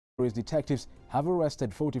Detectives have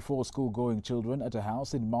arrested 44 school-going children at a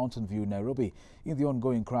house in Mountain View, Nairobi, in the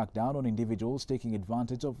ongoing crackdown on individuals taking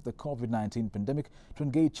advantage of the COVID-19 pandemic to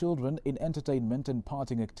engage children in entertainment and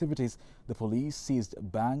partying activities. The police seized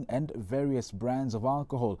bhang and various brands of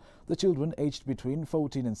alcohol. The children, aged between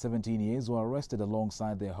 14 and 17 years, were arrested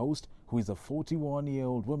alongside their host, who is a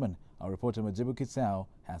 41-year-old woman. Our reporter Majibu Kitsao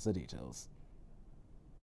has the details.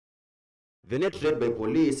 The net raid by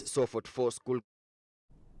police saw 44 school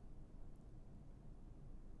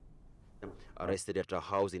arrested at a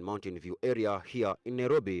house in Mountain View area here in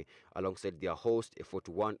Nairobi, alongside their host, a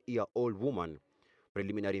 41-year-old woman.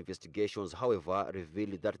 Preliminary investigations, however,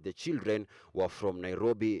 revealed that the children were from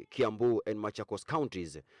Nairobi, Kiambu, and Machakos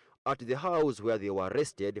counties. At the house where they were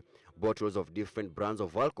arrested, bottles of different brands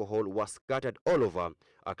of alcohol were scattered all over,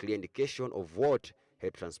 a clear indication of what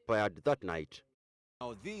had transpired that night.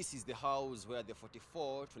 Now, this is the house where the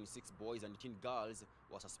 44, 26 boys and 18 girls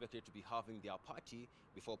were suspected to be having their party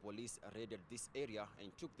before police raided this area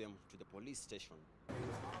and took them to the police station.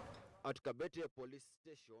 At Kabete police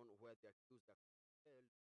station, where the accused are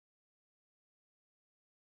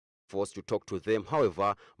forced to talk to them,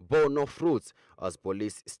 however, bore no fruits, as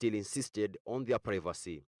police still insisted on their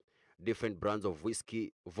privacy. Different brands of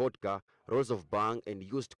whiskey, vodka, rolls of bhang, and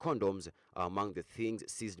used condoms are among the things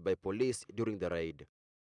seized by police during the raid.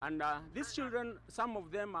 And these children, some of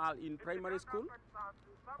them are in primary school,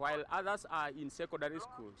 while others are in secondary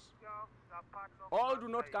schools. All do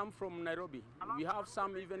not come from Nairobi. We have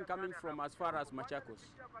some even coming from as far as Machakos.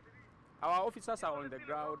 Our officers are on the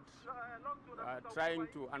ground trying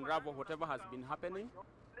to unravel whatever has been happening.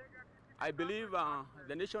 I believe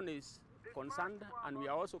the nation is concerned, and we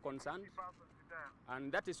are also concerned,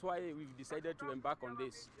 and that is why we've decided to embark on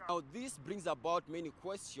this. Now, this brings about many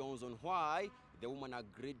questions on why the woman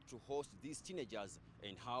agreed to host these teenagers,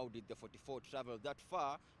 and how did the 44 travel that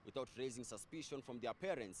far without raising suspicion from their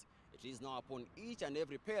parents. It is now upon each and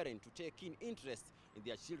every parent to take keen interest in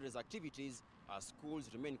their children's activities as schools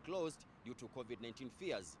remain closed due to COVID-19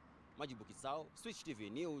 fears. Majibu Kitsao, Switch TV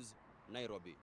News, Nairobi.